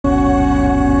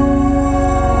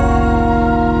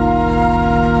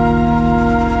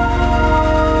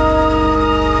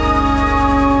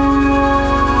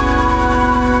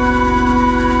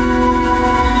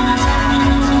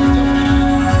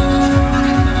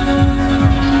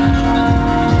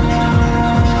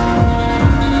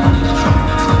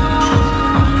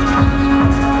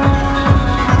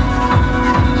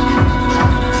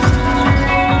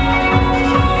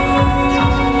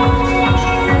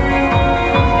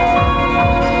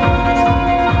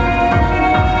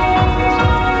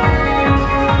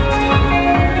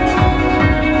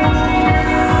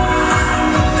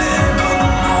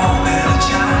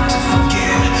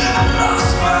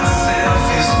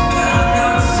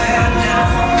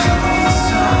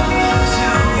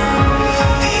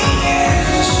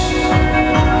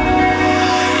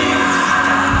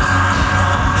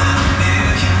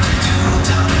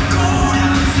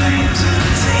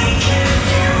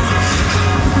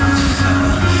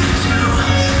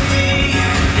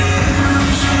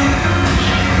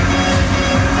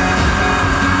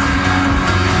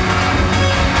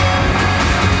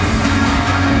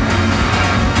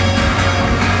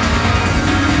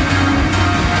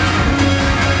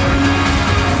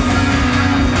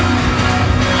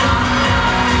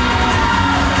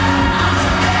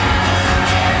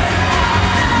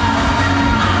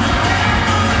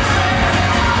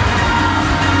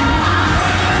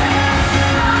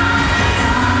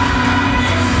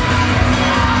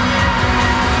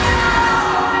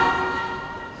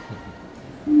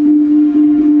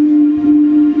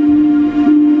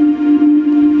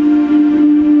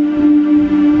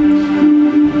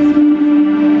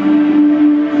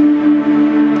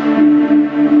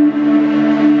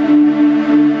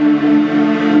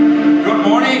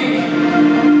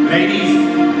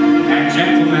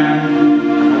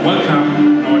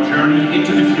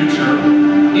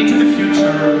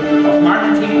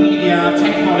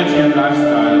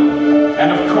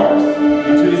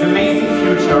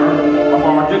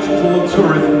whole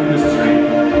tourism industry.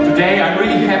 Today I'm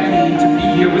really happy to be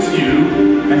here with you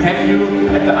and have you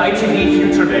at the ITV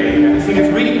Future Day. I think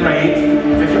it's really great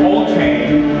that you all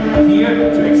came here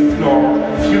to explore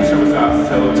the future with us.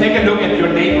 So take a look at your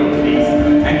neighbor, please,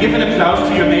 and give an applause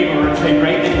to your neighbor and say,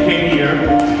 great that you came here,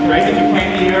 great that you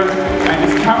came here and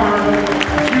discover the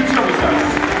future with us.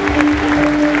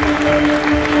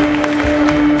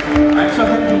 I'm so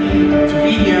happy to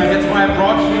be here. That's why I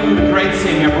brought you a great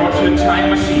thing. I brought you a time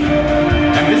machine.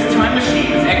 And this time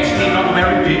machine is actually not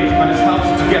very big, but it helps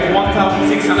to get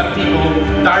 1,600 people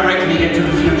directly into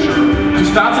the future. To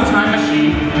start the time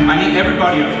machine, I need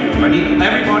everybody of you. I need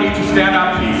everybody to stand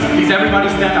up, please. Please, everybody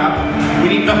stand up. We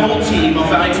need the whole team of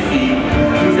the ITV.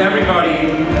 Please,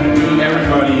 everybody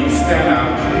stand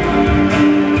up.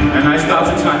 And I start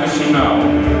the time machine now.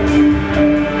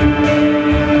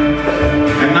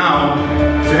 And now,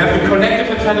 to have the collective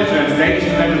intelligence, ladies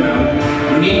and gentlemen,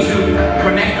 we need to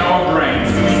connect our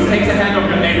brains. Please take the hand of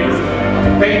your neighbor.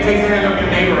 Take the hand of your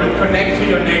neighbor and connect to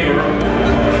your neighbor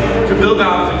to build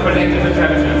up the collective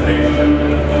intelligence, ladies and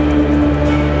gentlemen.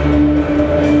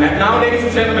 And now, ladies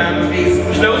and gentlemen, please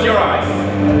close your eyes.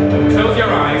 Close your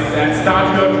eyes and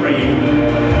start your dream.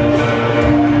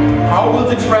 How will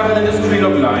the travel industry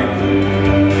look like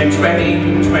in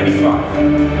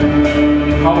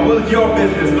 2025? How will your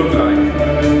business look like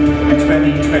in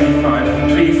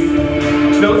 2025? Please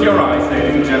close your eyes,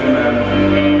 ladies and gentlemen,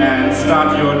 and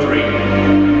start your dream.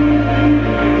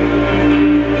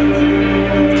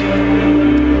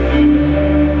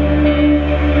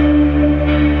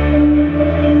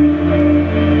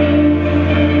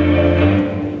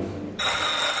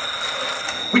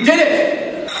 We did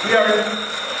it! We are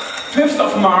 5th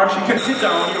of March, you can sit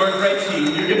down, you're a great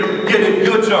team, you did a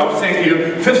good job, thank you.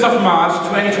 5th of March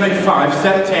 2025,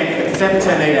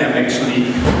 7:10 a.m.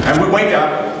 actually, and we wake up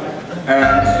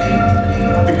and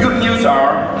the good news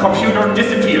are, computer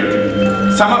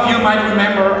disappeared. Some of you might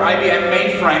remember IBM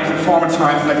mainframes in former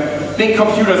times, like big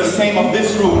computers the same of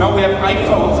this room. Now we have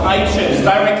iPhones, iChips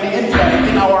directly implanted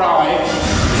in our eye.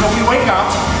 So we wake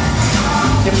up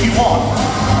if we want.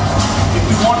 If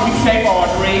we want, we save our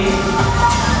dream.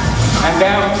 And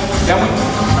then we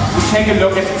take a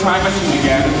look at the time machine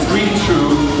again. It's really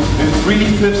true. It's really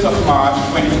 5th of March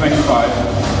 2025.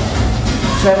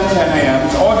 7:10 a.m.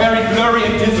 It's all very blurry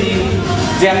and dizzy.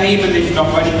 Sehr nebelig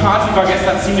noch, weil die Party war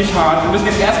gestern ziemlich hart. Wir müssen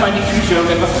jetzt erstmal in die Küche und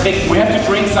etwas trinken. We have to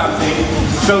drink something.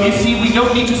 So you see, we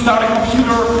don't need to start a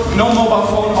computer, no mobile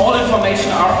phone. All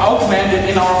information are augmented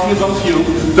in our field of view.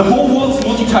 The whole world is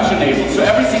multi-touch enabled, so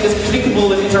everything is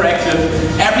clickable and interactive.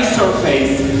 Every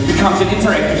surface becomes an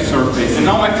interactive surface. And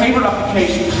now my favorite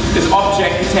application is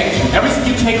object detection. Everything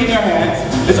you take in your hands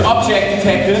is object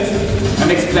detected and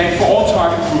explained for all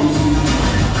target groups.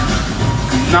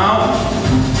 Now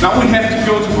we have to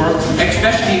go to work,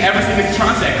 especially everything is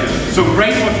transacted. So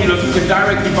great for dealers who can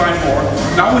directly buy more.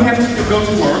 Now we have to go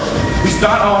to work. We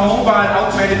start our mobile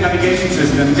augmented navigation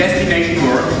system, Destination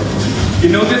Work. You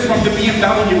know this from the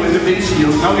BMW and the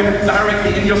windshield. Now you have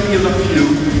directly in your field of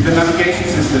view the navigation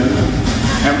system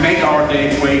and make our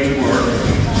day way to work.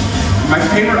 My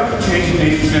favorite application,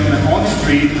 ladies and gentlemen, on the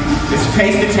street is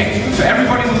face detection. So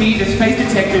everybody we meet is face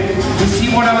detected. We see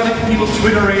what are the people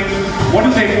twittering, what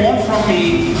do they want from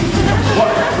me,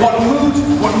 what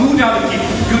mood are the people,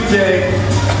 good day.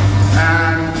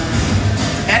 And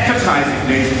advertising,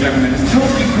 ladies and gentlemen, is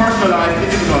totally personalized,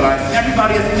 individualized.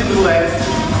 Everybody has individual ads,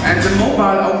 and the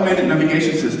mobile augmented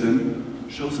navigation system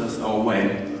shows us our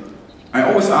way. I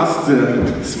always ask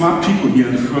the smart people here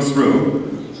in the first row,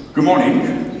 good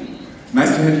morning.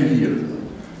 Nice to have you here.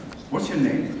 What's your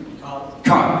name?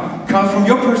 Carl. Carl, from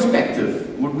your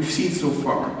perspective, what we've seen so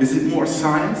far, is it more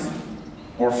science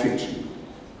or fiction?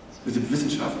 Is it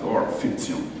Wissenschaft or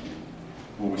Fiktion?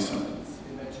 What we saw?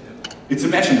 It's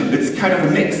imaginative. It's kind of a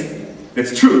mix.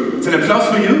 That's true. It's an applause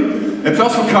for you,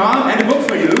 applause for Carl, and a book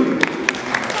for you.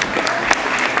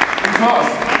 Because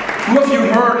who of you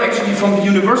heard actually from the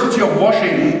University of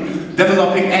Washington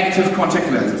developing active contact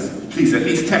lenses? Please, at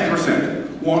least 10%.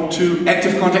 1, 2,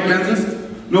 active contact lenses.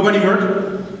 Nobody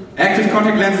heard? Active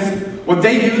contact lenses. What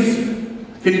they use,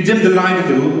 can you dim the light a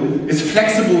little, is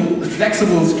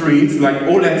flexible screens, like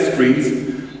OLED screens,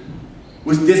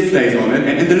 with displays on it.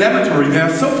 And in the laboratory, they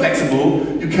are so flexible,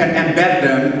 you can embed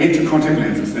them into contact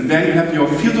lenses. And then you have your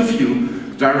field of view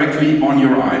directly on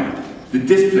your eye. The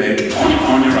display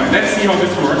on your eye. Let's see how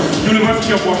this works.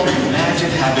 University of Washington. Imagine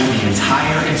having the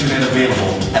entire internet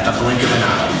available at the blink of an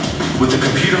eye. With a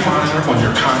computer monitor on your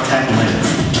contact lens.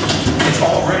 It's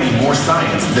already more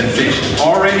science than fiction.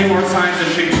 Already more science than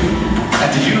fiction. At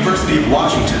the University of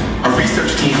Washington, a research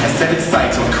team has set its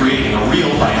sights on creating a real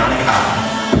bionic eye.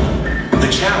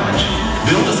 the challenge,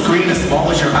 build a screen as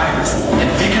small as your iris and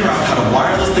figure out how to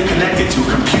wirelessly connect it to a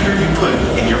computer you put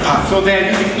in your pocket. So they're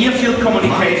using ear-field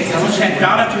communication to send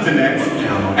data to the net.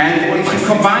 And if you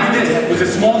combine this with a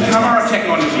small camera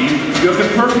technology, you have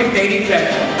the perfect dating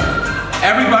platform.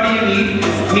 Everybody you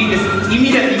need is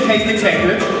immediately face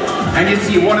detected, and you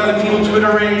see what are the people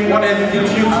twittering, what are the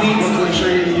YouTube feeds,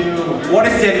 what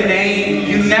is their name.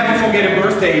 You never forget a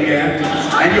birthday again,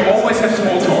 and you always have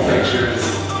small talk.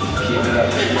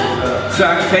 So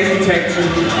face detection.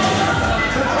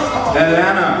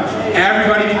 Atlanta,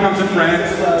 everybody becomes a friend.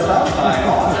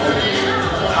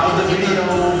 How's the video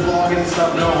vlogging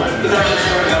stuff going? Good.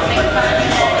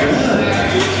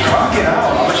 Rock it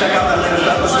out. I'm gonna check out that latest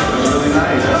episode. It's really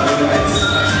nice. That's really nice.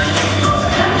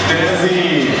 Busy.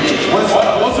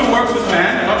 Also works with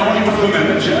men, not only with women.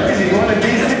 Is he going to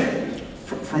be?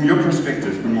 From your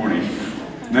perspective, good morning.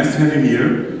 Nice to have you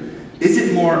here. Is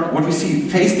it more, what we see,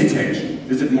 face detection,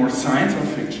 is it more science or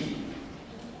fiction?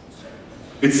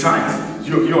 It's science.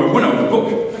 You're a winner of the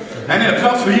book. And an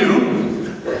applause for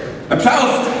you.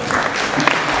 Applause!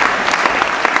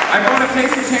 I brought a face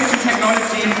detection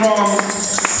technology from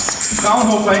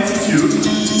Fraunhofer Institute,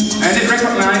 and it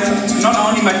recognized not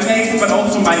only my face but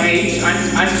also my age.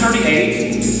 I'm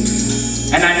 38,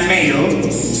 and I'm male,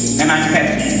 and I'm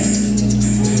happy.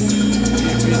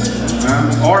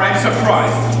 Or I'm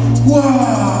surprised.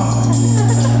 Wow!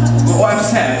 Or I'm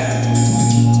sad.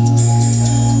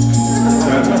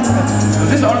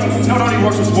 This not only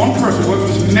works with one person, it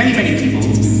works with many, many people.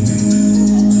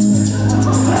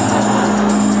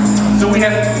 So we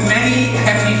have many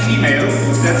happy females,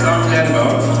 that's what I'm glad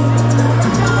about.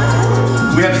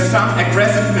 We have some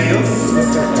aggressive males.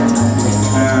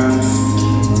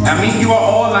 I mean, you are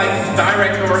all like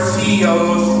directors,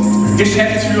 CEOs,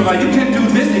 Geschäftsführer. You can do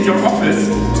this in your office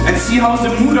and see how's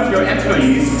the mood of your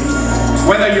employees,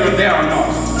 whether you're there or not.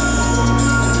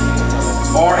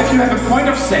 Or if you have a point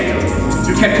of sale,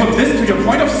 you can put this to your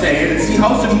point of sale and see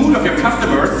how's the mood of your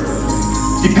customers,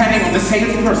 depending on the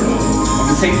salesperson, on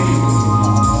the salespeople.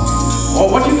 Or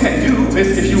what you can do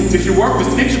is, if you work with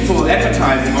digital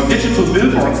advertising or digital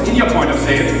billboards in your point of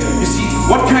sale, you see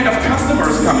what kind of customer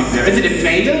is coming there. Is it a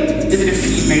male? Is it a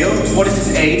female? What is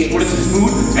his age? What is his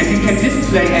mood? And you can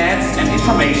display ads and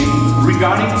information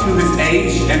regarding to his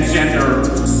age and gender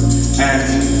and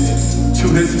to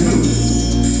his mood.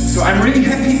 So I'm really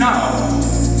happy now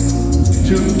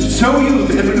to show you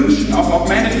the evolution of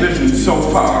augmented vision so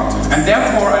far. And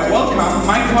therefore I welcome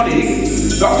my colleague,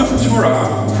 Dr.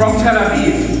 Futura from Tel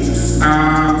Aviv.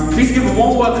 Please give a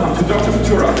warm welcome to Dr.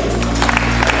 Futura.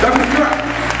 Dr. Futura.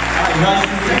 Hi, nice.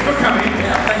 Thanks for coming.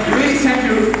 Yeah, thank you. Really thank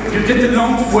you. You did the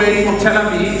long way from Tel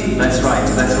Aviv. That's right.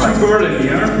 To Berlin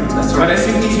here. That's right. But I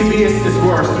think ETB is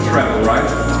worse to travel, right?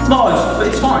 No,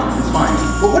 it's fine. It's fine.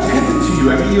 Well, what happened to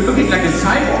you? I mean, you're looking like a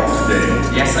cyborg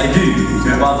today. Yes, I do.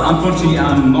 Yeah. But unfortunately,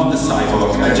 I'm not a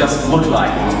cyborg. I just look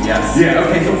like one. Yes. Yeah.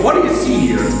 Okay. So what do you see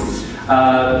here?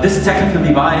 This technical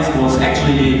device was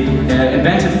actually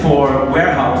invented for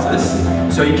warehouses.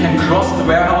 So you can cross the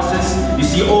warehouses. You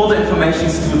see all the information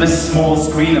through this small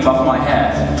screen above my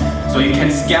head. So you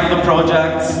can scan the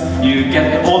projects. You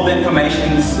get all the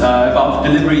information about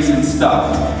deliveries and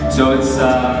stuff. So it's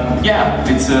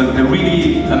it's a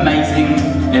really amazing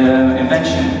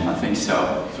invention. I think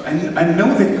so. I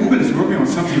know that Google is working on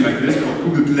something like this called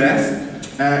Google Glass.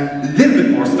 A little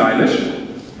bit more stylish.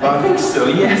 I think so,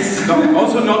 yes.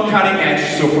 Also not cutting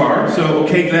edge so far. So,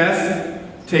 okay, Glass,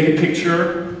 take a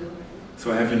picture.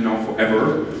 So I have you now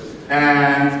forever.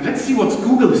 And let's see what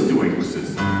Google is doing with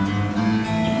this.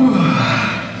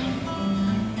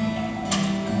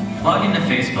 Log into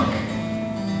Facebook.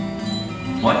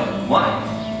 What? Why?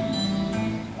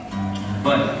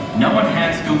 But no one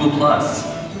has Google Plus.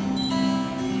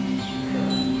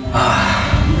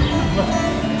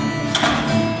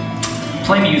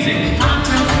 Play music.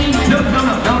 No.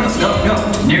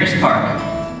 Nearest park.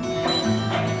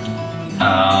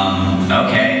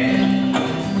 Okay.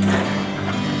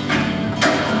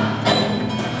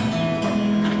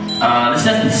 This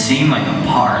doesn't seem like a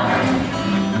park.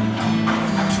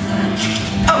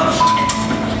 Oh!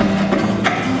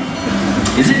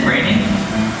 Is it raining?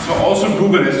 So also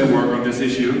Google has to work on this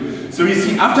issue. So you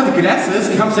see, after the glasses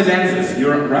comes the lenses.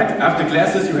 You're right. After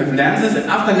glasses you have lenses, and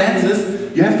after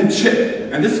lenses you have the chip.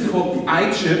 And this is called the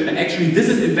eye chip, and actually this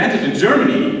is invented in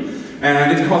Germany.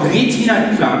 And it's called Retina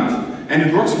implant, and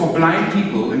it works for blind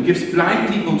people and gives blind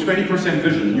people 20%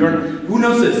 vision. Who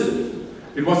knows this?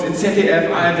 It was in ZDF,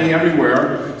 ARD,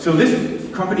 everywhere. So this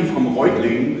company from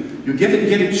Reutling, you get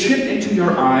a chip into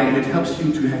your eye and it helps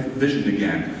you to have vision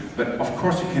again. But of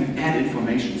course you can add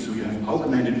information, so you have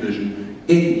augmented vision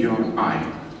in your eye.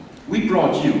 We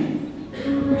brought you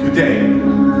today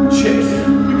chips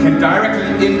you can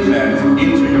directly implant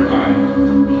into your eye.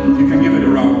 You can give it a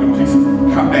round, and please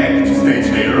come back to stage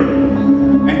later.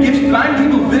 And gives blind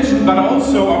people vision, but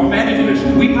also augmented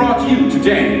vision. We brought you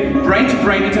today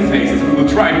brain-to-brain interfaces. We will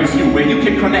try it with you, where you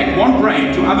can connect one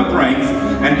brain to other brains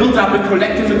and build up a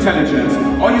collective intelligence,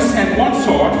 or you send one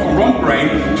thought from one brain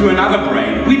to another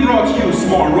brain. We brought you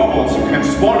small robots you can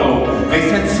swallow. They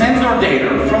send sensor data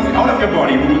from out of your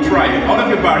body. We will try it out of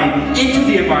your body into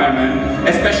the environment,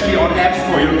 especially on apps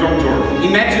for your doctor.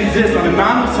 Imagine this on a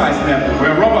nano-sized level,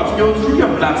 where robots go through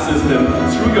your blood system,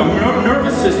 through your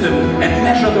nervous system, and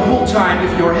measure the whole time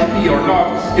if you're happy or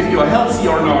not, if you're healthy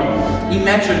or not.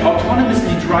 Imagine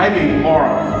autonomously driving or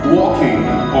walking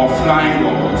or flying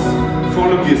robots for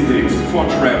logistics, for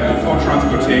travel, for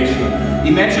transportation.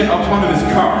 Imagine autonomous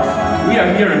cars. We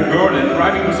are here in Berlin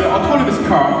driving with an autonomous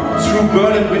car through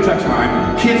Berlin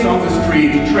wintertime, kids on the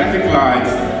street, traffic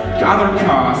lights, other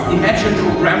cars. Imagine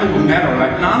programmable matter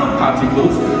like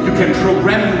nanoparticles you can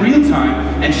program in real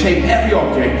time and shape every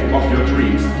object of your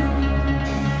dreams.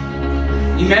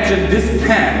 Imagine this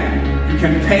pen you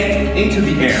can paint into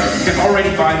the air. You can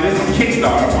already buy this on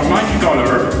Kickstarter for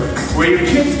 $90, where your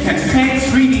kids can paint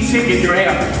 3D sync in your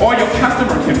hair, or your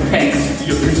customer can paint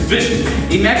his vision.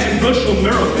 Imagine virtual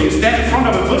mirrors, where you stand in front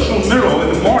of a virtual mirror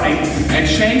in the morning and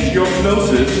change your clothes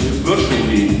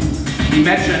virtually.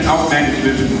 Imagine augmented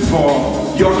vision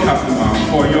for your customer,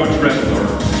 for your traveler.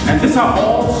 And these are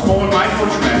all small micro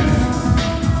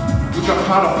trends, which are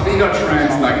part of bigger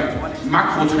trends like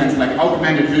macro trends like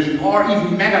augmented vision, or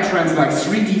even mega trends like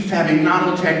 3D fabbing,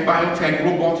 nanotech, biotech,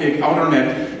 robotic,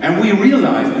 outernet. And we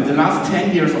realized in the last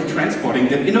 10 years of transporting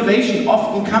that innovation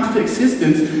often comes to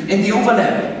existence in the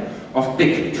overlap of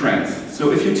big trends.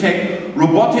 So if you take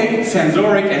robotic,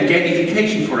 sensoric, and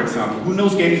gamification, for example. Who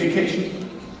knows gamification?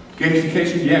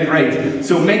 Gamification? Yeah, great.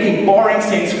 So making boring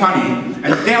things funny,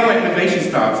 and there where innovation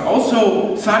starts.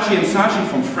 Also, Sashi and Sashi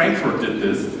from Frankfurt did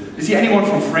this. Is here anyone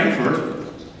from Frankfurt?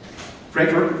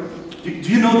 Frankfurt? Do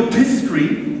you know the piss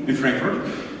screen in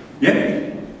Frankfurt?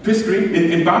 Yeah? Piss screen?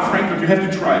 In Bar Frankfurt, you have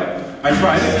to try it. I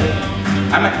tried it.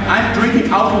 I'm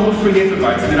drinking alcohol-free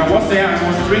Hefeweizen, and I was there and I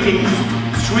was drinking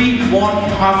 3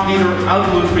 1.5 liter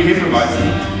alcohol-free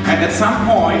Hefeweizen, and at some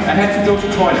point I had to go to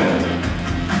the toilet.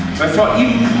 So I thought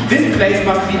even this place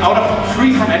must be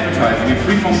free from advertising and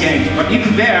free from games, but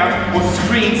even there was a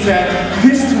screen said,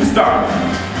 piss to start.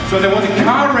 So there was a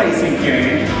car racing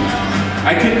game.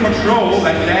 I can control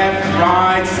like left,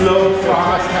 right, slow,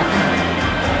 fast.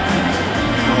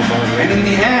 And in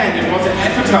the end, it was an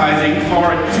advertising for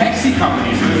a taxi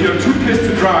company. So if you're too pissed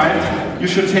to drive, you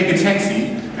should take a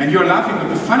taxi. And you're laughing,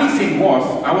 but the funny thing was,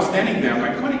 I was standing there,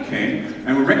 my colleague came,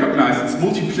 and we recognized it's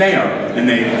multiplayer, the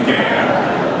name of the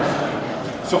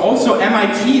game. So also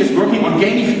MIT is working on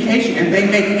gamification, and they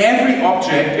make every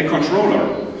object a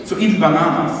controller. So even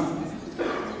bananas.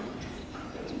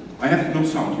 I have no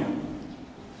sound here.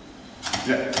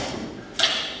 Yeah.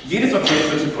 Jedes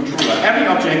Objekt is a controller. Every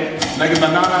object, like a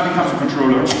banana, becomes a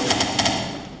controller.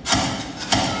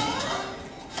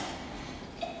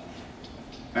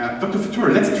 Dr.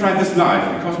 Futura, let's try this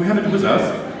live, because we have it with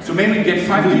us. So maybe we get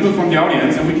 5 people from the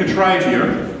audience and we can try it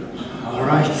here.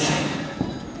 Alright.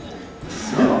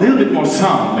 So, a little bit more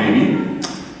sound, maybe.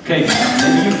 Okay,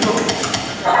 maybe you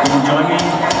can join me.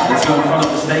 Let's go in front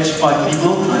of the stage. 5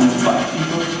 people. I need 5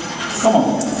 people. Come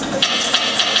on.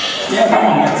 Yeah, come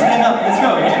on. Let's stand up. Let's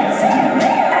go. Yeah.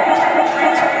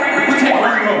 We'll take 1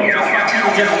 row. Just 5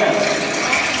 people get along.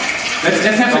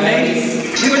 Let's have the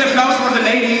ladies. Give an applause for the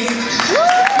ladies.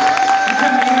 You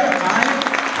come here. Hi.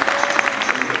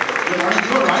 Good morning.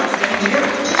 You're right. Stand here.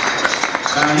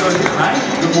 You're here. Hi.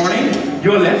 Good morning.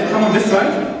 You're left. Come on this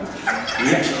side.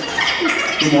 Yeah.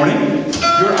 Good morning.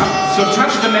 You're up. So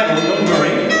touch the metal. Don't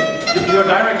worry. You're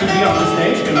directly here on the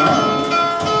stage, you know.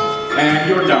 And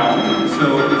you're down.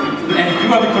 So, and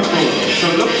you are the controller. So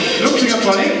look to your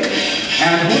colleague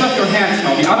and hold up your hands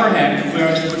now. The other hand, where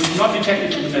it's not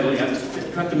detected to the middle yet.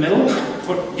 Cut the middle.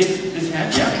 Put this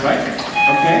hand. Yeah, right.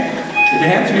 Okay. The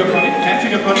hand to your colleague. Hand to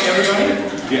your colleague, everybody.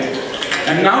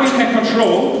 Yeah. And now you can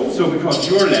control. So because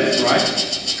you're left,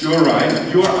 right? You're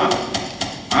right. You're up,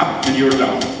 and you're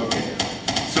down. Okay.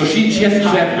 So she has to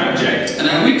clap magic.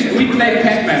 And we play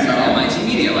Pac-Man now. MIT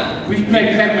Media Lab. We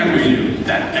play Pac-Man with you.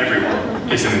 That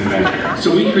everyone is an inventor.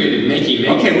 So we created Makey.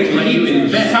 Okay, we let you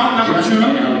invent. Sound number 2.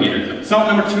 Alligator. Sound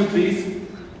number 2, please.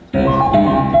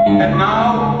 And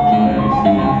now,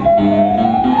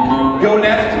 go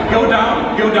left, go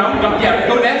down, go down, down. Yeah,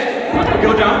 go left,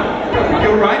 go down,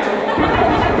 go right,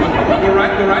 go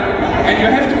right, go right. And you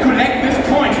have to connect this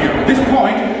point here. This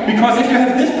point because if you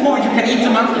have this point, you can eat the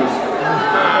monsters.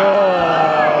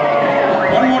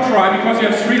 One more try, because you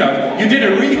have 3 lives. You did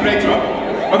a really great job.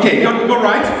 Okay, go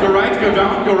right, go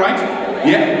down, go right.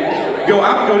 Yeah. Go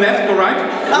up, go left, go right.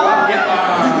 Yeah.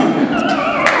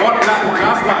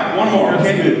 Last life, one more.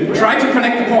 Okay. Try to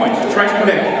connect the point. Try to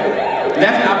connect.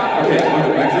 Left up. Okay.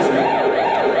 Like this.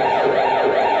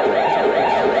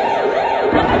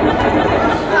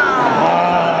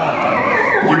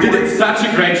 You did it such a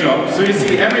great job. So you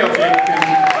see every object can.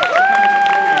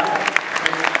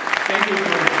 Thank you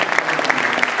for.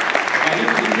 You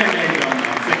can lay it down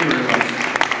now. Thank you very much.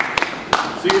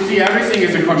 So you see, everything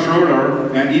is a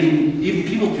controller, and even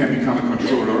people can become a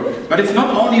controller. But it's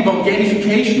not only about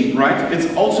gamification, right? It's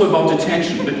also about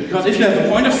attention. Because if you have a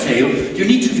point of sale, you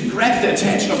need to grab the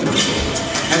attention of the people.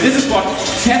 And this is what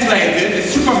Tesla did, a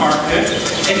supermarket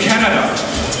in Canada.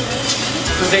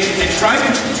 So they try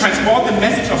to transport the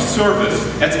message of service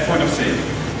at the point of sale.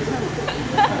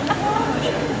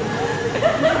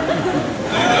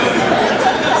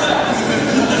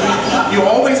 You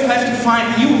always have to find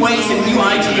new ways and new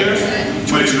ideas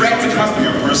to attract the customer.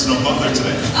 Your personal butler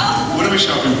today. What are we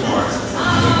shopping for?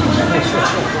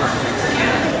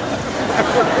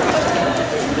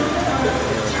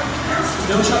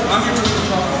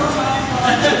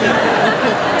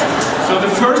 So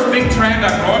the first big trend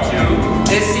I brought you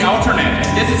is the Outernet.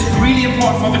 And this is really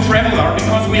important for the traveler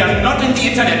because we are not in the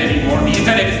internet anymore. The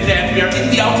internet is dead. We are in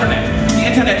the Outernet. The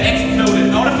internet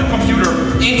exploded out of the computer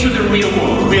into the real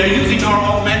world. We are using our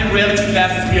augmented reality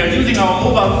glasses. We are using our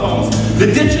mobile phones. The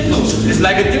digital is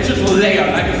like a digital layer,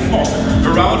 like a fog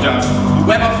around us. The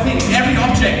web of things. Every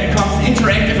object becomes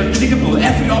interactive and clickable.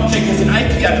 Every object has an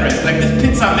IP address, like this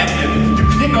pizza magnet. You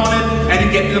click on it and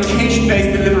you get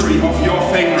location-based delivery of your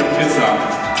favorite pizza.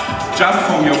 Just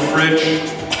from your fridge.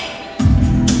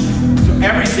 So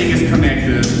everything is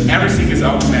connected, everything is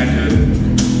augmented.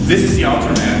 This is the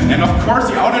Outernet. And of course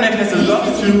the Outernet has a lot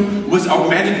to do with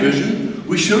augmented vision.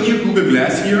 We showed you Google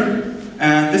Glass here.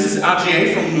 And this is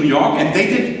RGA from New York, and they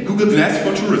did Google Glass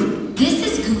for tourism. This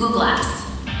is Google Glass.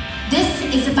 This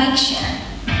is a bike share.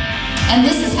 And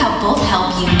this is how both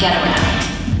help you get around.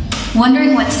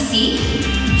 Wondering what to see?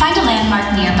 Find a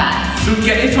landmark nearby. So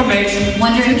get information,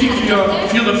 Wondering take you to your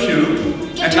field of view.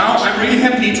 And now I'm really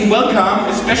happy to welcome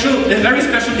a very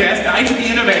special guest, the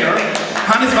I2B innovator,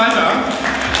 Hannes Walter,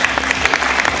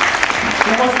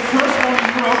 who was the first one in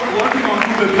Europe working on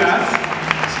Google Glass.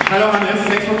 Hello Hannes,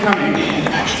 thanks for coming.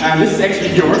 And this is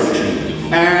actually yours.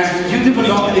 And you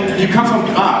developed, you come from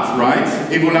Graz, right?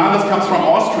 Evolaris comes from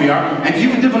Austria, and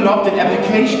you developed an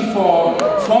application for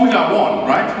Formula One,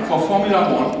 right? For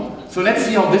Formula One. So let's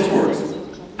see how this works.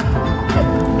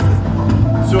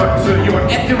 So you're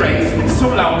at the race, it's so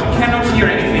loud, you cannot hear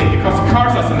anything because the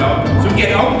cars are so loud. So you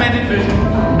get augmented vision,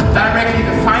 directly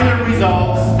the final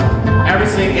results,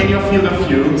 everything in your field of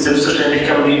view. Selbstverständlich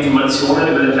kann man die Informationen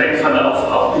über den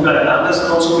Rennverlauf auch überall anders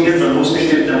konsumieren. Man muss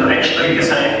nicht in einer Rennstrecke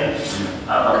sein.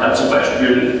 Man kann zum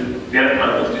Beispiel, während man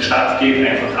durch die Stadt geht,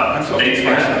 einfach up-to-date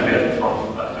werden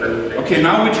vom aktuellen Rennen. Okay,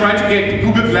 now we try to get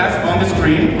Google Glass on the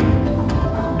screen.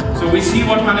 So we see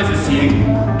what Hannes is seeing.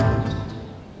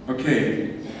 Okay.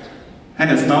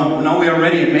 Hannes, now we are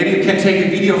ready. Maybe you can take a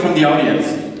video from the audience.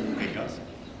 Okay, yes.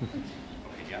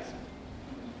 Okay, yes.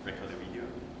 Record the video.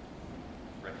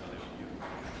 Record the video.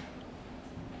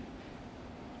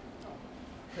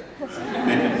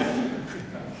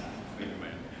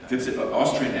 That's an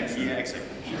Austrian accent. Yeah, exactly.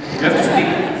 You have to speak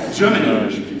German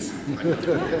English, please.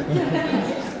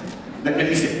 Let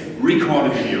me say, record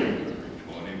a video.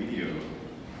 Record a video.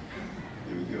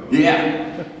 Here we go.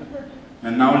 Yeah.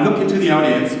 And now look into the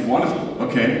audience. Wonderful.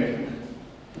 Okay.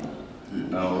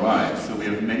 All right. So we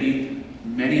have many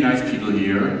nice people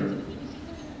here.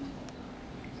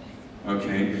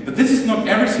 Okay. But this is not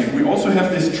everything. We also have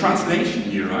this translation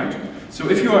here, right? So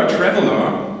if you are a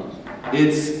traveler,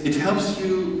 it helps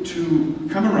you to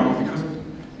come around, because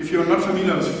if you're not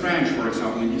familiar with French, for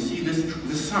example, and you see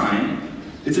this sign,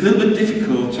 it's a little bit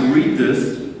difficult to read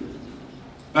this,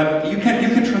 but you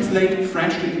can translate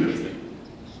French to English.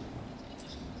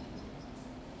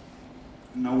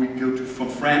 Now we go from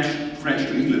French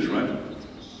to English, right?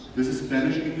 This is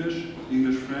Spanish, English,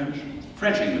 English, French,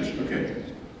 French, English, okay.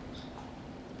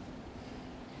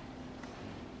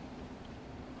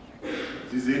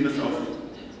 Sie sehen das auf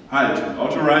Halt,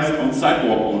 authorized on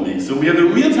sidewalk only. So we have a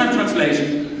real-time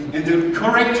translation and the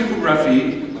correct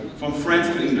typography from French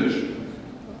to English.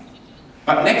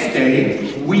 But next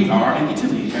day, we are in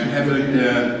Italy and have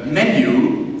a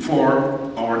menu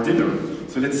for our dinner.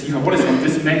 So let's see what is on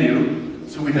this menu.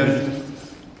 So we have,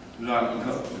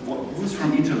 who's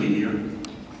from Italy here?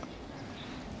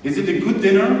 Is it a good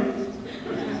dinner?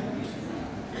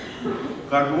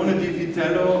 Dragone di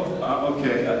Vitello.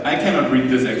 Okay, I cannot read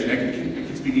this actually. I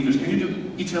can speak English. Can you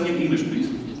do Italian English, please?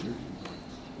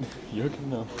 Ja,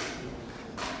 genau.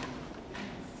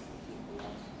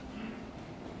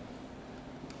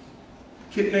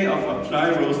 Kidney of a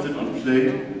ply roasted on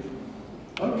plate.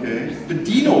 Okay.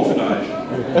 Bedino-Fleisch.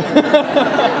 Not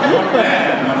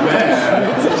bad, not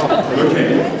bad. Okay.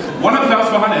 One applause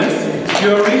for Hannes.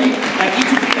 You're really an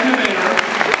E2P innovator.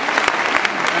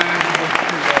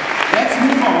 Let's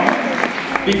move on,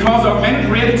 because augmented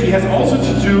reality has also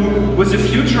to do with the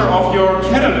future of your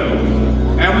catalog.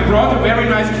 And we brought a very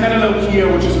nice catalog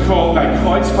here, which is called like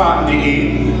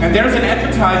Kreuzfahrten.de. And there's an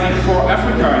advertising for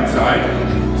Africa inside.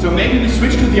 So maybe we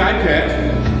switch to the iPad,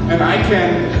 and I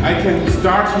can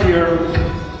start here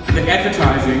the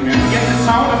advertising. And get the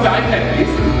sound of the iPad,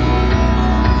 please.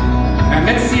 And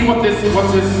let's see what this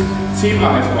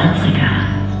zebra is for. Afrika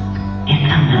ist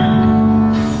anders.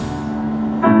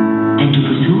 Denn du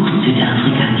besuchst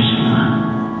Südafrika nicht nur.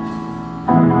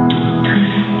 Du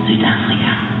triffst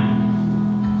Südafrika.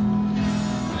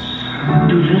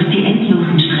 Du wirst die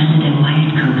endlosen Strände der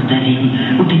Wild Coast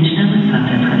erleben und den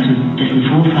Stammesvater treffen, dessen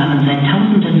Vorfahren seit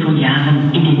Tausenden von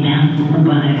Jahren in den Bergen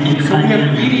oberhalb des So we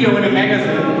have video in a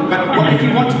magazine, but if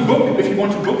you want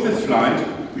to book this flight,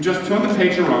 you just turn the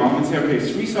page around and say, okay,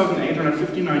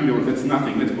 3,859 euros, that's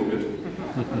nothing, let's book it.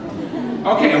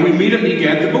 Okay, and we immediately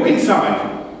get the booking site,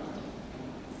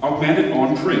 augmented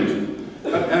on print.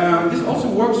 But this also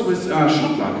works with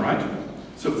Schottland, right?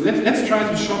 So let's try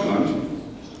it with Schottland.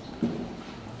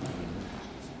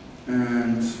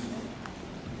 And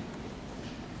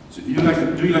so do you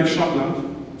like Scotland?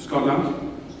 Scotland?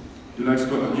 You like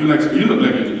Scotland? You look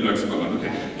like it. You like Scotland.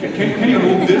 Okay. Can you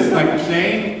hold this like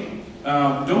playing?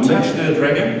 Don't touch the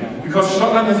dragon, because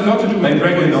Scotland has a lot to do with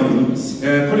dragons.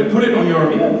 Put it on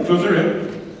your closer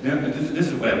in. Yeah, this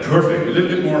is perfect. A little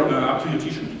bit more up to your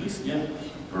t-shirt, please. Yeah,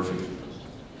 perfect.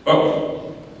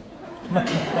 Oh.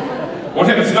 What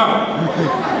happens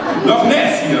now? Loch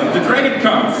Ness here. The dragon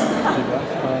comes.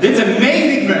 It's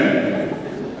amazing, man.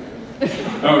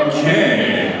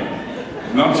 Okay.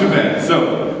 Not too bad.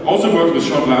 So, also worked with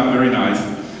Schottland, very nice.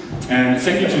 And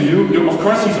thank you to you. Of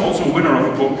course, he's also a winner of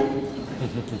a book.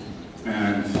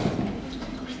 And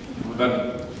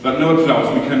but no applause.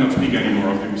 We cannot speak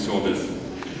anymore after we saw this.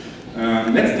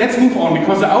 Let's move on,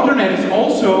 because the Outernet is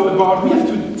also about. We have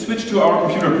to switch to our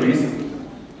computer, please.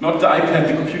 Not the iPad,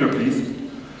 the computer, please.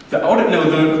 The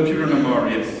computer number,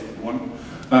 yes, one.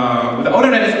 The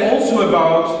Outernet is also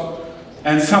about,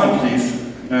 and sound, please,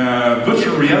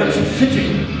 virtual reality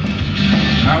fitting.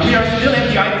 We are still at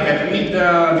the iPad. We need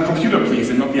the computer, please,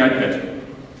 and not the iPad.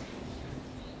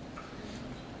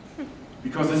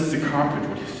 Because this is the carpet,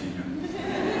 what you see here.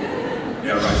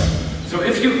 Yeah, right. So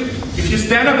if you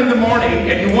stand up in the morning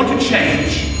and you want to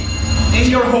change in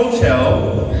your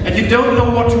hotel and you don't know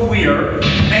what to wear,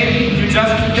 maybe you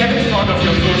just step in front of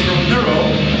your virtual mirror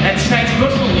and change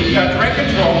virtually, drag and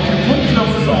drop, you put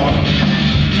clothes on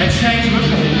and change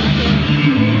virtually.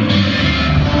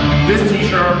 This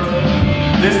t-shirt,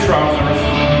 this trousers,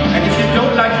 and if you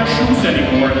don't like your shoes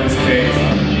anymore in this case,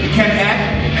 you can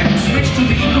add and switch to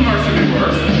the e-commerce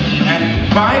universe and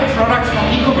buy products from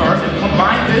e-commerce and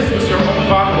combine this with your own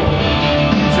wardrobe.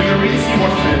 So you really see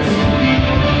what fits.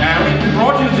 And we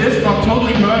brought you this from Total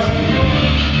Immersion.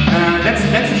 Let's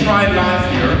try it live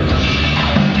here.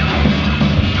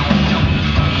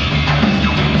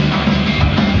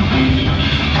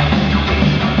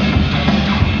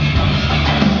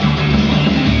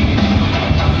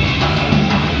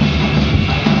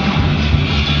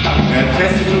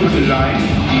 Test it with the light.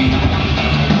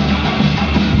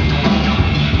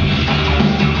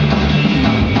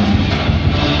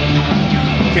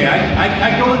 Okay, I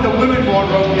go in the women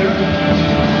wardrobe here.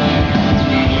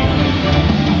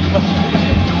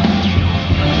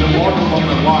 The wardrobe of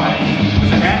my wife.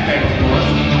 With a handbag, of course.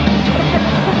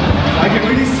 I can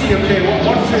really see, okay,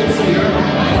 what fits here.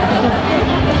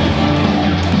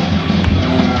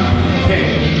 Okay.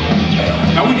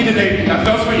 Now we need a lady.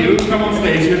 Applause for you. Come on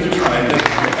stage, you have to try it.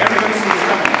 Everybody sees,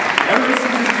 come on. Everybody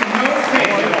sees this is no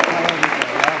fake.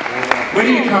 Where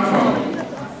do you come from?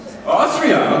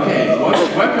 Austria, okay.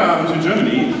 Welcome to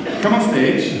Germany. Come on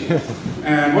stage.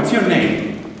 And what's your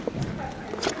name?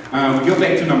 We go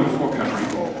back to number 4 country.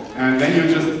 And then you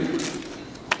just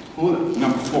hold it.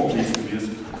 Number 4, please.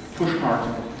 Just push hard.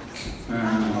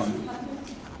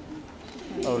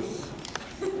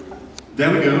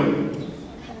 There we go.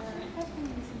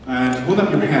 And hold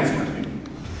up your hands, Catherine.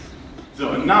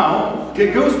 So, and now,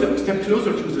 go a step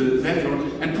closer to the center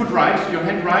and put your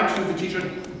hand right to the t-shirt.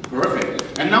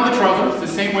 Perfect. And now the trousers, the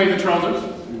same way the trousers.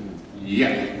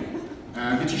 Yeah.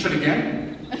 The t-shirt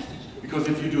again. Because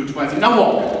if you do it twice, now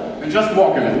walk. And just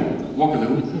walk a little. Walk a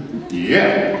little.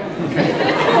 Yeah. Okay.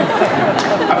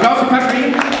 Applause for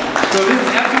Kathleen. So this is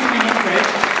absolutely no fake.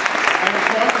 And of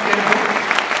course, again,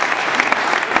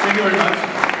 thank you very much.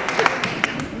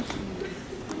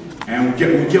 And we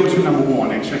go to number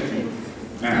one, exactly.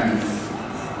 And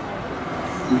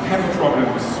we have a problem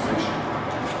with this picture.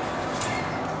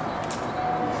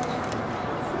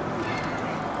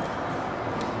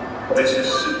 This is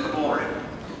super boring.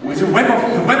 With the web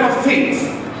of things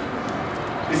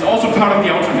is also part of the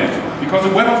Internet, because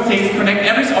the web of things connect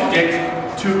every object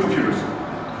to computers.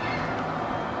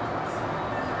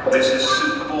 This is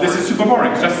super boring. This is super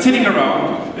boring. Just sitting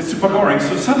around is super boring.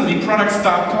 So suddenly products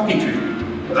start talking to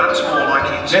you. That's more like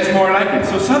it. That's more like it.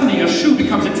 So suddenly your shoe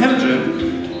becomes intelligent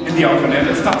in the Internet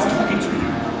and starts talking to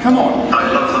you. Come on.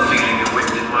 I love the feeling of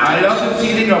wind in my I love the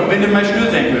feeling of wind in my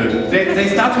Schnürsenkel. They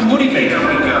start to motivate. Here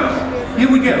we go. Here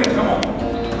we go. Come on.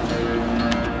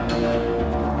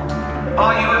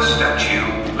 Are you a statue?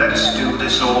 Let's do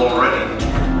this already.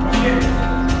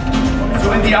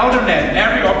 So in the Internet,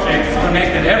 every object is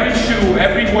connected, every shoe,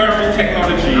 every wearable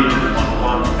technology.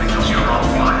 One, because you're on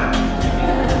fire.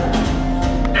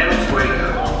 And fuego.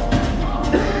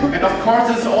 And of course,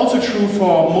 this is also true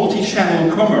for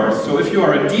multi-channel commerce. So if you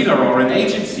are a dealer or an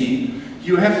agency,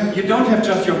 you don't have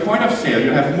just your point of sale.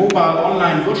 You have mobile,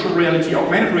 online, virtual reality,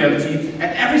 augmented reality,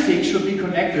 and everything should be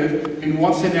connected in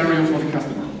one scenario for the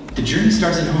customer. The journey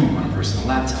starts at home on a personal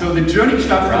laptop. So the journey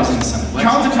starts at home.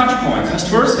 Count the touch points.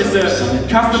 First is the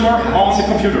customer on the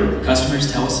computer.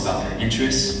 Customers tell us about their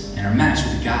interests and are matched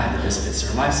with a guide that best fits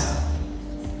their lifestyle.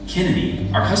 Kennedy,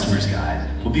 our customer's guide,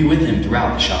 will be with him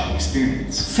throughout the shopping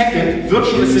experience. Second,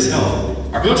 virtual assistant.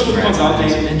 Our customer adds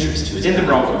items of interest to his in the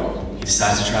browser. He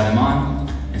decides to try them on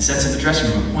and sets up a dressing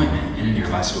room appointment in a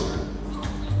nearby store.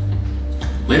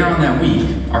 Later on that week,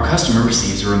 our customer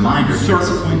receives a reminder of his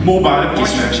appointment,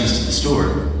 gives directions to the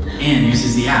store, and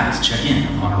uses the app to check in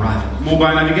upon arrival.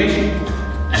 Mobile navigation.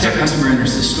 As our customer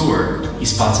enters the store, he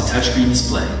spots a touchscreen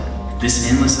display.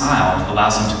 This endless aisle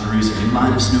allows him to peruse a new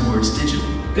line of snowboards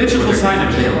digitally. Digital signage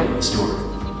available in the store.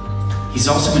 He's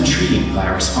also intrigued by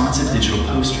a responsive digital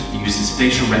poster that uses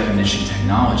facial recognition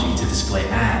technology to display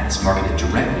ads marketed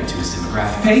directly to his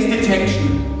demographic. Face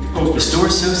detection. The store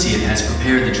associate has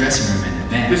prepared the dressing room in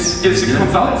advance. The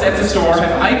consultants at the store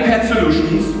have iPad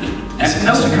solutions as the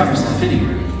customer enters the fitting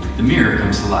room. The mirror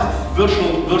comes to life.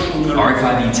 Virtual mirror.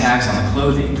 RFID tags on the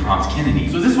clothing prompt Kennedy.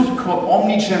 So this is what we call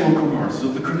omni-channel commerce. So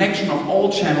the connection of all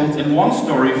channels in one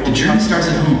story. The journey starts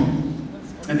at home.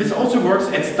 And this also works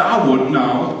at Starwood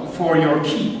now for your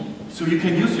key. So you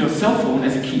can use your cell phone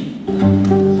as a key.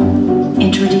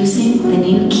 Introducing the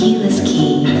new keyless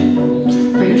key.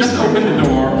 Where you just open the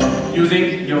door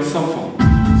using your cell phone.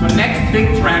 So next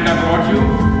big trend I brought you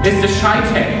is the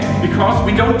Shy-Tech. Because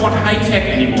we don't want high-tech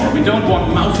anymore. We don't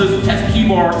want mouses, test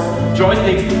keyboards,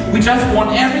 joysticks. We just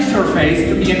want every surface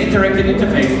to be an interactive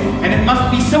interface. And it must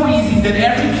be so easy that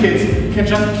every kid can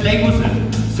just play with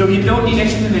it. So you don't need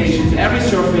explanations. Every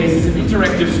surface is an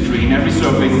interactive screen. Every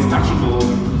surface is touchable.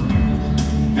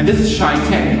 And this is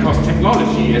Shy-Tech because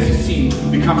technology, as you see,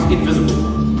 becomes invisible.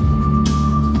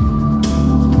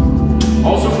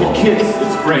 Also for kids,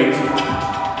 it's great.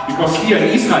 Because here in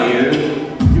Israel,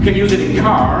 you can use it in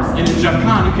cars, and in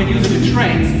Japan you can use it in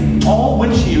trains. All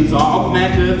windshields are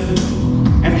augmented,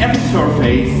 and every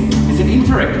surface is an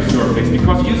interactive surface,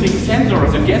 because using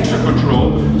sensors and gesture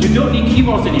control, you don't need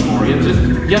keyboards anymore. You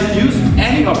just use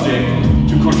any object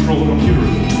to control computers.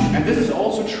 And this is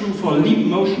also true for Leap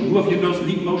Motion. Who of you knows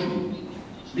Leap Motion?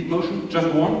 Leap Motion? Just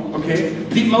one? Okay.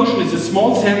 Leap Motion is a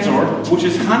small sensor which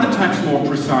is 100 times more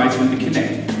precise than the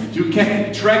Kinect. You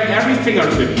can track every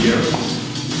fingertip here.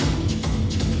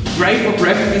 Great for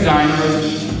graphic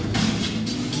designers,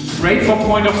 great for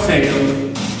point of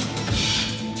sale.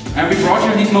 And we brought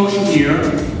you Leap Motion here.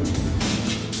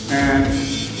 And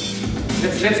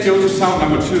let's go to sound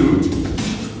number 2.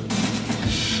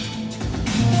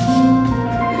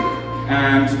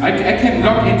 And I can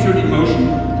log into Leap Motion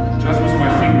just with my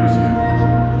fingers here.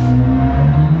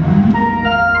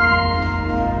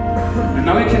 And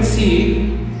now you can see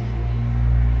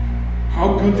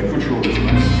how good the control is.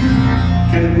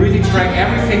 Can really track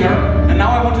every finger. And now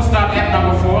I want to start app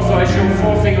number 4, so I show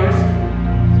 4 fingers.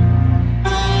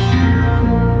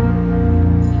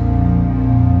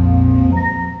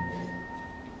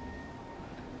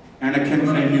 And I can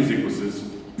play music with this.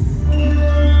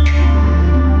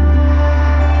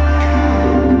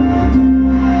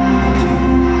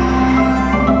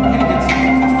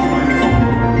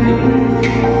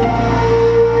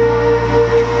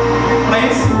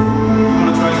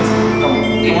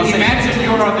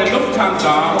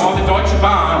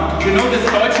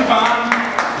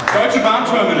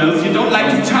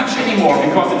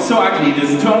 because it's so ugly,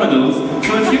 these terminals.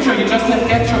 So in future you just have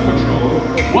gesture control.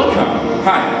 Welcome.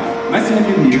 Hi. Nice to have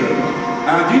you here.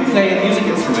 Do you play a music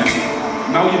instrument?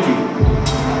 Now you do.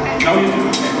 Now you do.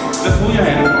 Okay. Just hold your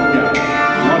hand. Yeah.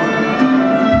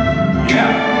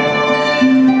 Yeah.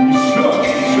 You should.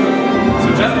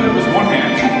 So just do it with one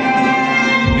hand.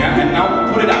 Yeah, and now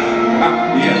put it up.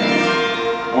 Up here.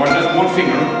 Or just one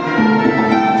finger.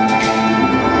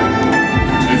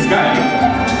 It's geil.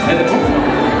 There's a book for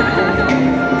you.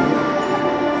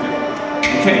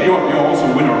 Okay, you're also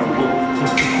a winner of a book.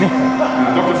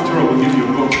 Dr. Futuro will give you a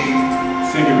book.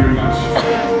 Thank you very much.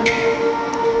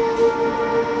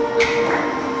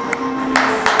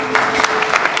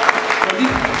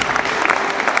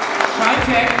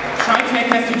 Tri-Tech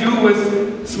has to do with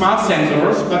smart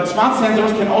sensors, but smart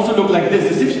sensors can also look like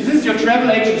this. This is your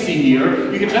travel agency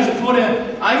here. You can just put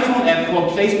an iPhone app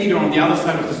called PlaceMeter on the other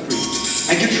side of the street.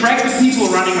 And you track the people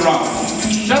running around.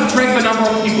 Just track the number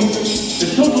of people.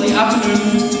 It's totally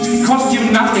anonymous, it costs you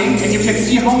nothing, and you can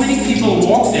see how many people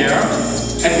walk there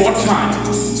at what time.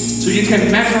 So you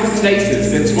can measure places,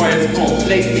 that's why it's called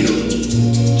PlaceMeter.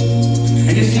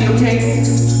 And you see, okay,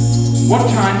 what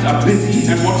times are busy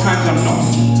and what times are not.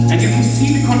 And you can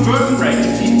see the conversion rate.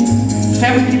 You see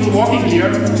 7 people walking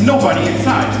here, nobody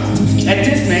inside. At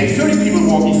Disney, 30 people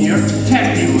walking here,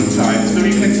 10 people inside. So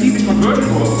you can see the conversion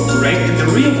rate in the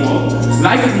real world,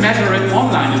 like you measure it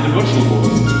online in the virtual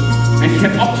world. And you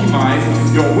can optimize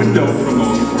your window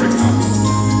promotion, for example.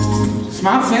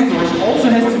 Smart sensors also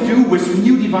has to do with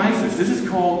new devices. This is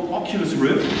called Oculus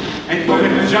Rift, and you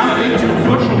can jump into the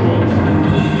virtual world.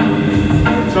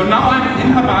 So now I'm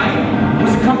in Hawaii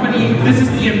with a company, this is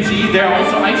DMG, they're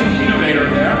also IT innovator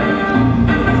there.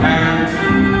 And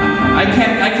I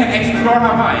can explore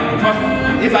Hawaii, because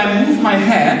if I move my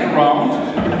head around,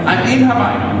 I'm in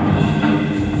Hawaii now.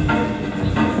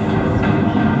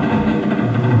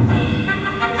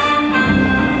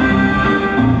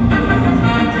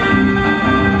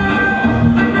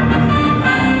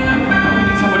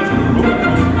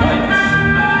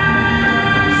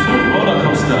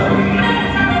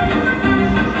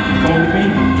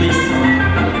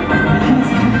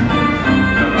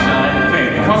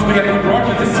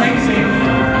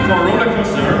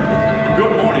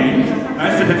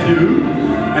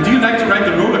 And do you like to ride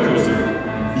the roller coaster?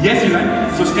 Yes, you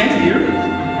like? So stand here,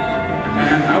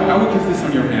 and I will give this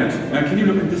on your head. Can you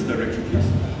look in this direction, please?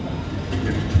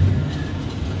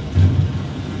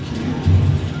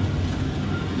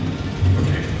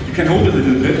 Okay. You can hold it a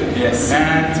little bit. Yes,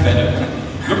 and it's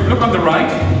better. Look on the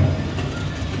right.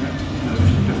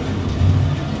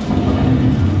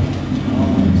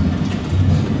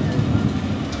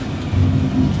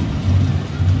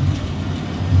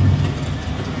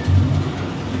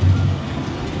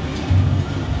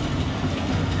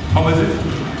 How is it?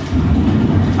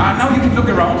 Now you can look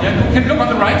around, yeah? You can look on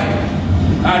the right.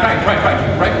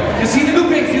 Right. You see the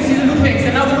loopings,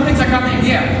 and now the loopings are coming,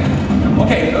 yeah.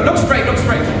 Okay, look straight.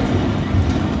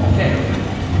 Okay.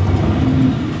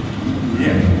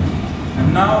 Yeah.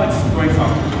 And now it's going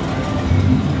faster.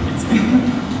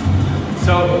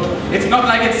 So, it's not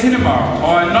like in cinema,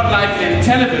 or not like in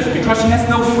television, because she has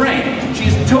no frame.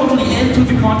 She's totally into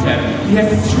the content. She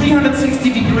has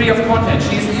 360 degrees of content.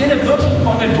 She's in a virtual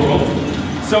content world.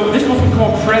 So this is what we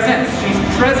call presence. She's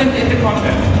present in the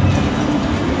content.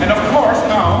 And of course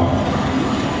now,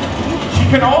 she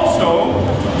can also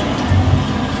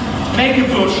make a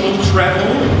virtual travel.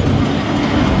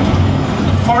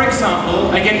 For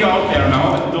example, I get you out there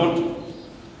now,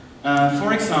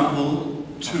 for example,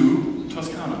 to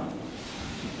Toscana.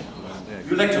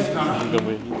 You like Toscana?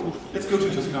 Let's go to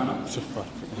Toscana.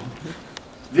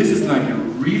 This is like a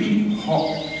really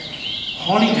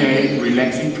holiday,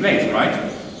 relaxing place, right?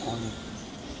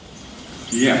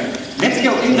 Yeah. Let's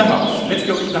go in the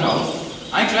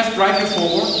house. I just drive you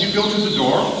forward, you go to the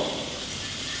door.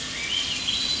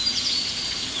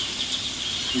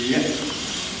 Yeah.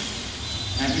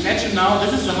 And imagine now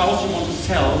this is the house you want to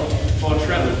sell for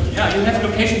travel. Yeah, you have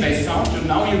location-based sound, and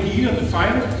now you're here on the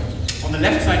fire. On the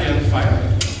left side you have the fire.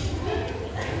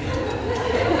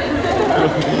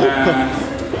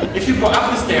 And if you go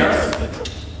up the stairs,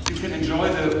 you can enjoy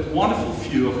the wonderful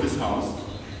view of this house.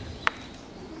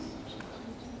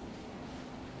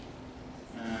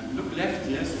 And look left,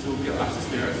 yes, so go up the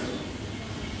stairs.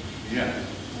 Yeah.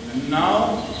 And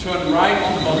now turn right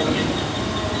on the balcony.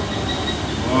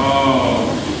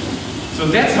 Whoa. So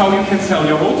that's how you can sell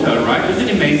your hotel, right? Is it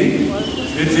amazing?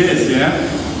 It is, yeah.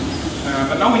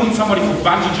 But now we need somebody for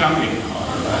bungee jumping.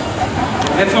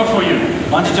 That's not for you.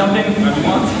 Bungee jumping, if you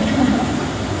want.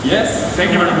 Yes.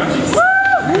 Thank you very much.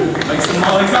 Make some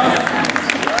noise.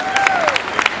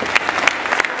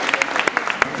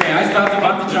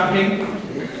 jumping.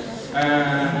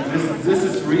 And this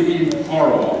is really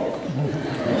horrible.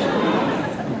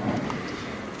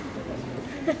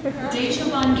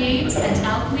 Deja Games and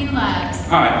Alchemy Labs,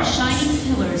 Hi.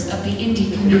 shining pillars of the indie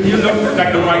You community. look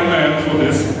like the right man for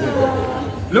this.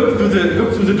 Look through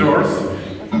the doors.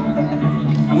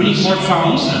 And we need more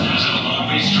sound.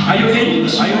 Are you in?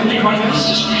 Are you in the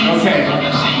contest? Okay.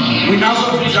 We now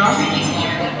go to jump.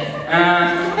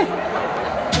 And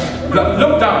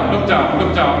look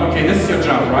down. Okay, this is your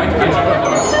jump, right? I jump up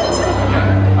down.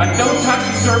 Yeah. And don't touch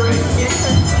the surface.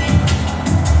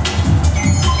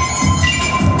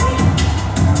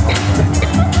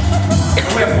 Do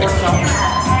we have more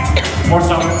sound? More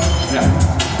sound? Yeah.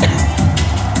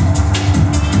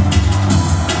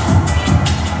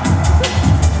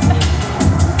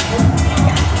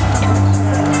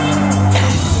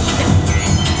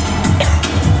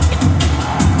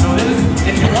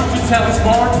 Sell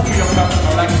sports to your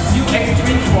customer, like new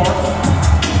extreme sports.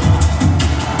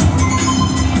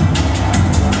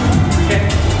 You can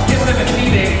give them a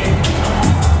feeling.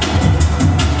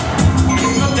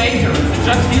 It's not dangerous, it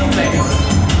just feels dangerous.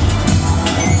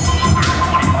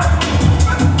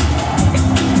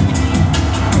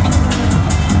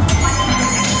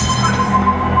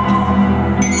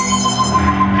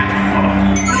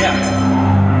 Yeah.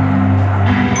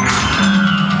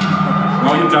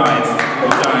 Oh, you died. You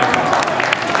died.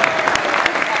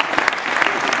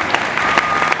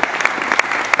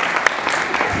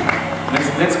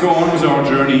 Let's go on with our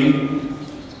journey.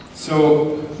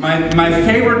 So my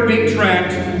favorite big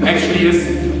trend actually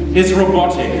is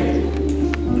robotic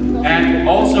and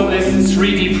also is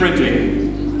 3D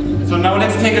printing. So now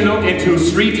let's take a look into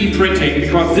 3D printing,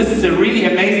 because this is a really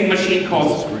amazing machine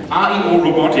called REO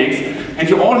Robotics, and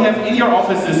you all have in your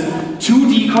offices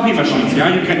 2D copy machines.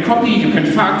 Yeah, you can copy, you can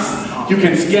fax, you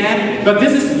can scan, but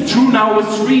this is true now with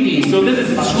 3D. So this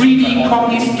is a 3D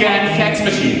copy, scan, fax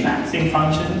machine. Faxing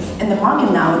functions. In the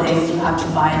market nowadays, you have to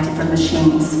buy different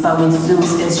machines, but with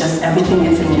Zeus, it's just everything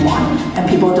is in one, and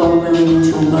people don't really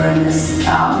need to learn this,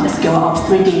 the skill of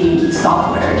 3D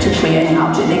software to create an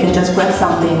object. They can just grab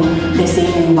something they see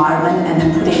in the environment and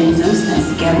then put it in Zeus and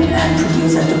scan and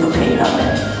produce a duplicate of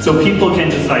it. So people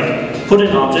can just like put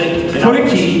an object, put a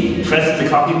key, press the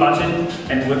copy button,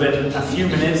 and within a few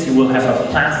minutes you will have a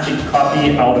plastic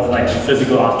copy out of like a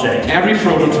physical object. Every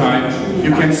prototype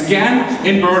you can scan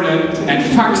in Berlin and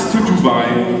fax to Dubai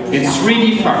in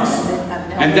 3D fax,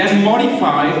 and then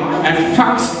modify and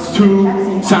fax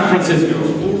to San Francisco.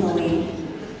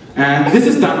 And this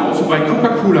is done also by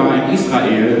Coca-Cola in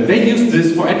Israel. They use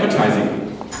this for advertising.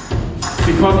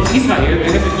 Because in Israel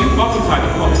they have a new bottle type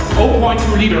called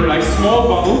 0.2 liter, like small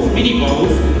bottles, mini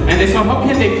bottles, and they saw how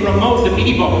can they promote the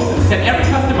mini bottles. Instead, every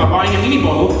customer buying a mini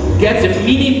bottle gets a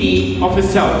mini-me of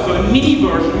himself, so a mini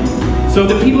version, so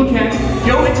the people can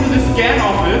go into the scan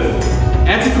office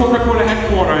at the Coca-Cola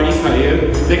headquarters in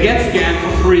Israel. They get scanned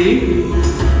for free,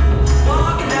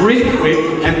 really quick,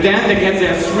 and then they get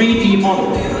their 3D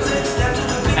model.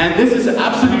 And this is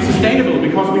absolutely sustainable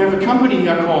because we have a company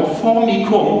here called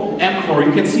Formicom, Amcor.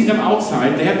 You can see them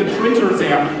outside. They have the printers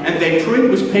there and they print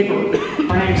with paper.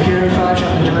 My name is Gary Fudge.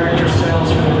 I'm the Director of Sales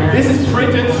for the American. This is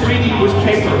printed 3D with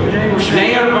paper,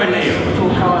 layer by layer.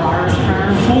 Full color iris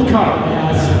printer. Full color. It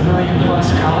has 1 million plus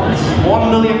colors.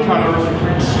 1 million colors.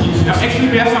 Now actually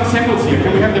we have some samples here.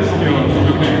 Can we have them from your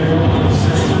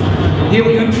Here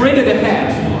we printed a hat.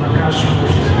 Our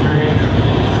customers is very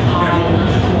high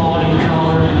quality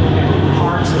color and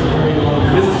parts are very low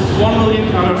color. This is 1 million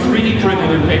color 3D printed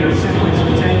in paper. Simply to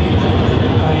take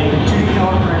a 2D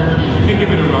color printer. You can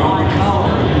give it a round.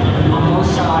 Color on both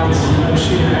sides of the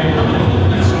sheet of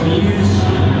paper. So we use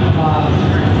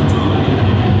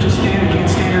just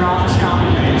standard office copy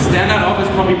paper. Standard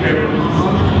office copy paper.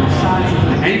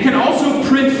 And you can also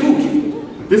print food.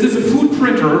 This is a food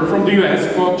printer from the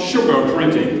US called sugar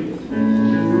printing.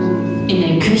 In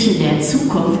der Küche der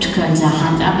Zukunft könnte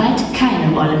Handarbeit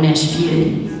keine Rolle mehr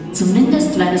spielen.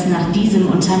 Zumindest wenn es nach diesem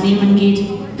Unternehmen geht,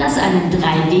 das einen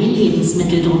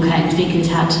 3D-Lebensmitteldrucker entwickelt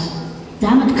hat.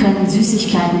 Damit können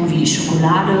Süßigkeiten wie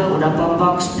Schokolade oder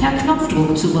Bonbons per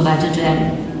Knopfdruck zubereitet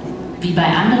werden. Wie bei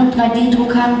anderen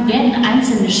 3D-Druckern werden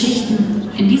einzelne Schichten,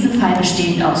 in diesem Fall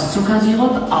bestehend aus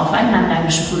Zuckersirup, aufeinander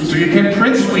gesprüht. So you can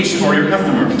print sweets for your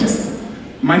customers.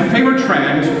 My favorite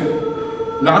trend,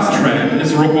 last trend,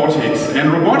 is robotics.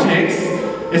 And robotics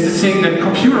is the thing that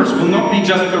computers will not be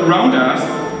just around us,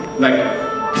 like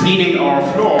cleaning our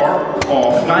floor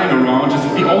or flying around, just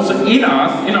be also in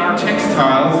us, in our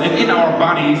textiles and in our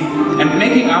bodies, and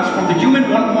making us from the human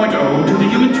 1.0 to the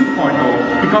human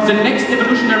 2.0, because the next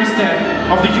evolutionary step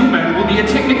of the human will be a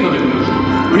technical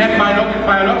evolution. We had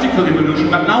biological evolution,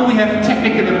 but now we have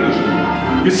technical evolution.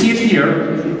 You see it here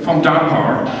from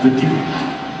DARPA, the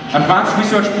Advanced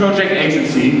Research Project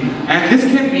Agency, and this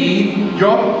can be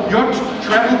your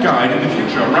travel guide in the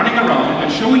future, running around and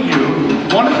showing you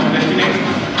wonderful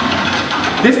destinations.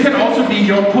 This can also be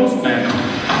your postman,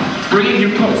 bringing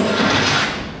you post.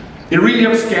 It really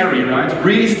looks scary, right?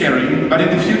 Really scary, but in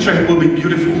the future he will be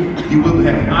beautiful. He will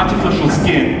have artificial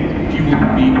skin. He will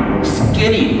be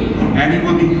skinny, and he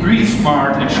will be really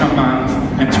smart and charmant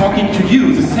and talking to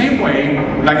you the same way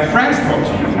like friends talk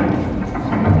to you.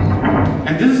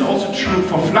 And this is also true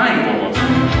for flying robots.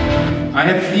 I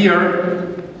have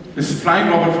here this flying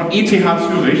robot from ETH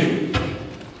Zurich.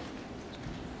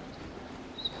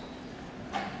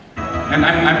 And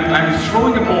I'm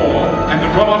throwing a ball, and the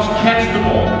robots catch the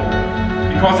ball.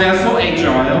 Because they are so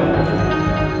agile,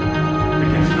 they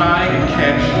can fly and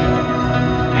catch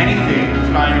anything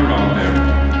flying around there.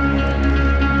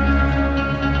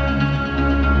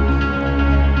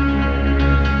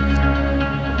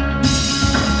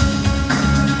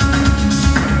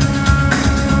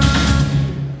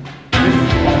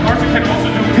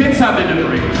 Pizza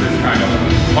delivery with this kind of,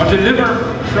 or deliver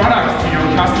products to your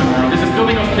customer. This is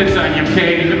Domino's Pizza in UK,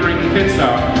 delivering pizza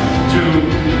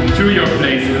to your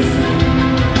places.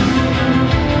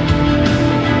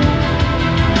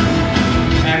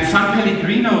 And San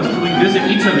Pellegrino is doing this in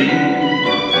Italy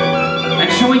and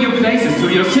showing you places. So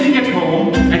you're sitting at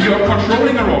home and you're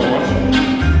controlling a robot,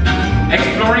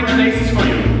 exploring places for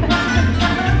you.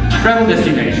 Travel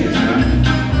destinations.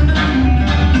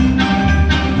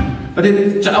 But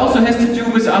it also has to do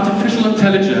with artificial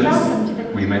intelligence.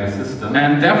 We made a system.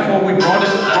 And therefore we brought a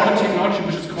technology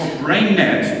which is called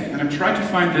BrainNet. And I'm trying to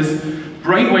find this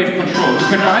brainwave control. You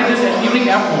can buy this at Munich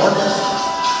Airport.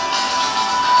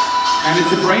 And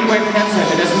it's a brainwave headset.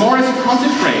 It has more as a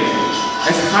concentrate,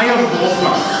 as higher the wall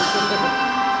flux.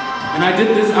 And I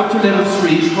did this up to level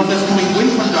 3 because there's coming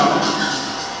wind from down.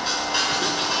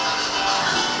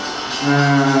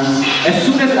 As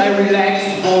soon as I relax,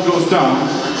 the ball goes down.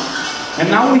 And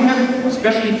now we have it,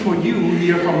 especially for you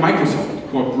here from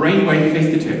Microsoft, called Brainwave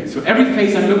Face Detect. So every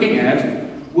face I'm looking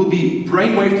at will be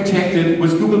brainwave detected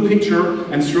with Google Picture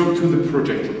and thrown to the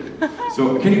projector.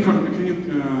 So can you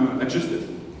adjust it?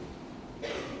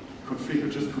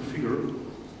 Just configure.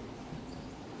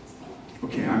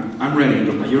 Okay, I'm ready.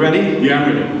 Are you ready? Yeah, I'm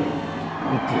ready.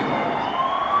 Okay.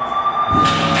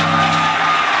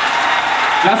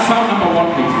 Just sound number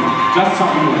 1, please. Just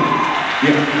sound number 1.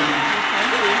 Yeah.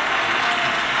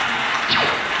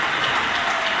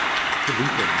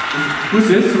 Who's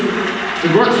this?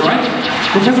 It works, right?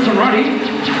 Professor Conradi,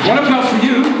 one applause for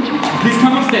you. Please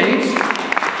come on stage.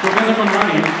 Professor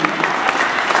Conradi.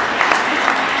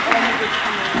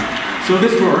 So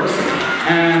this works,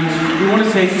 and we want to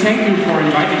say thank you for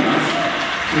inviting us.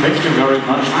 Thank you very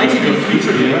much. ITB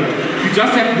feature here. You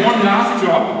just have one last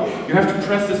job. You have to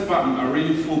press this button,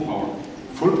 really full power.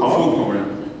 Full power? Full power, yeah.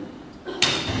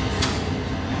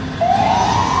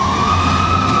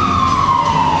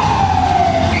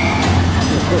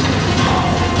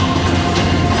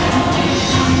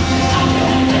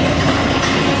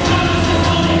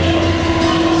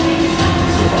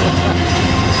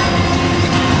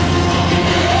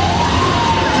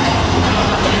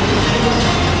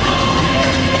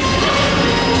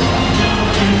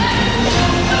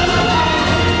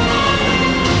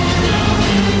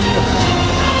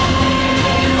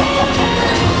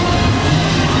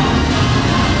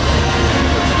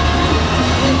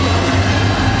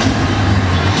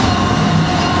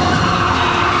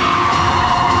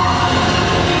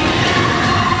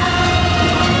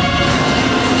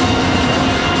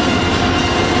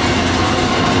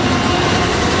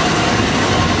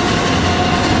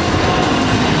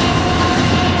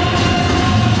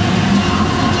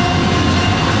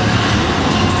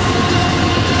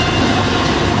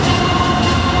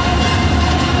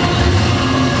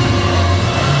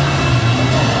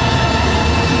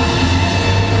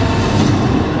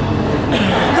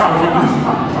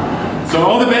 So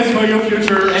all the best for your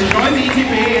future. Enjoy the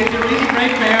ETB. It's a really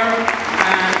great fair.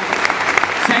 And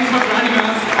thanks for joining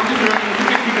us on the journey.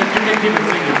 You can keep it. You can keep it.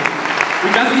 Thank you.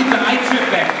 We just need the eye chip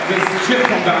back. This chip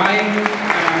from the eye.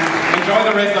 Enjoy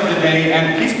the rest of the day.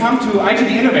 And please come to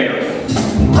ITD Innovators.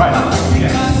 Right.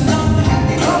 Yeah.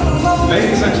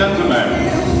 Ladies and gentlemen,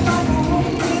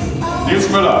 Nils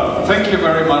Müller, thank you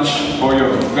very much for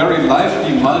your very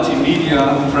lively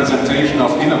multimedia presentation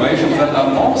of innovations that are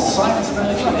more science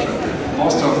than future.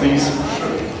 Most of these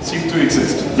seem to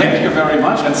exist. Thank you very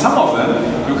much. And some of them,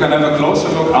 you can have a closer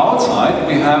look outside.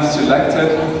 We have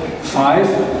selected 5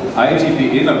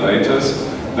 ITB innovators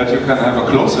that you can have a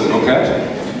closer look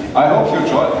at. I hope you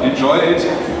enjoy it.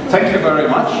 Thank you very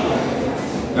much.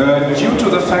 Due to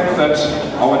the fact that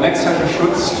our next session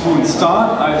should soon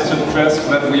start, I suggest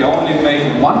that we only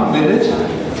make 1 minute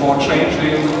for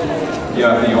changing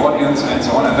the audience and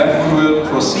so on, and then we will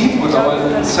proceed with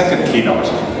our second keynote.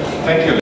 Thank you.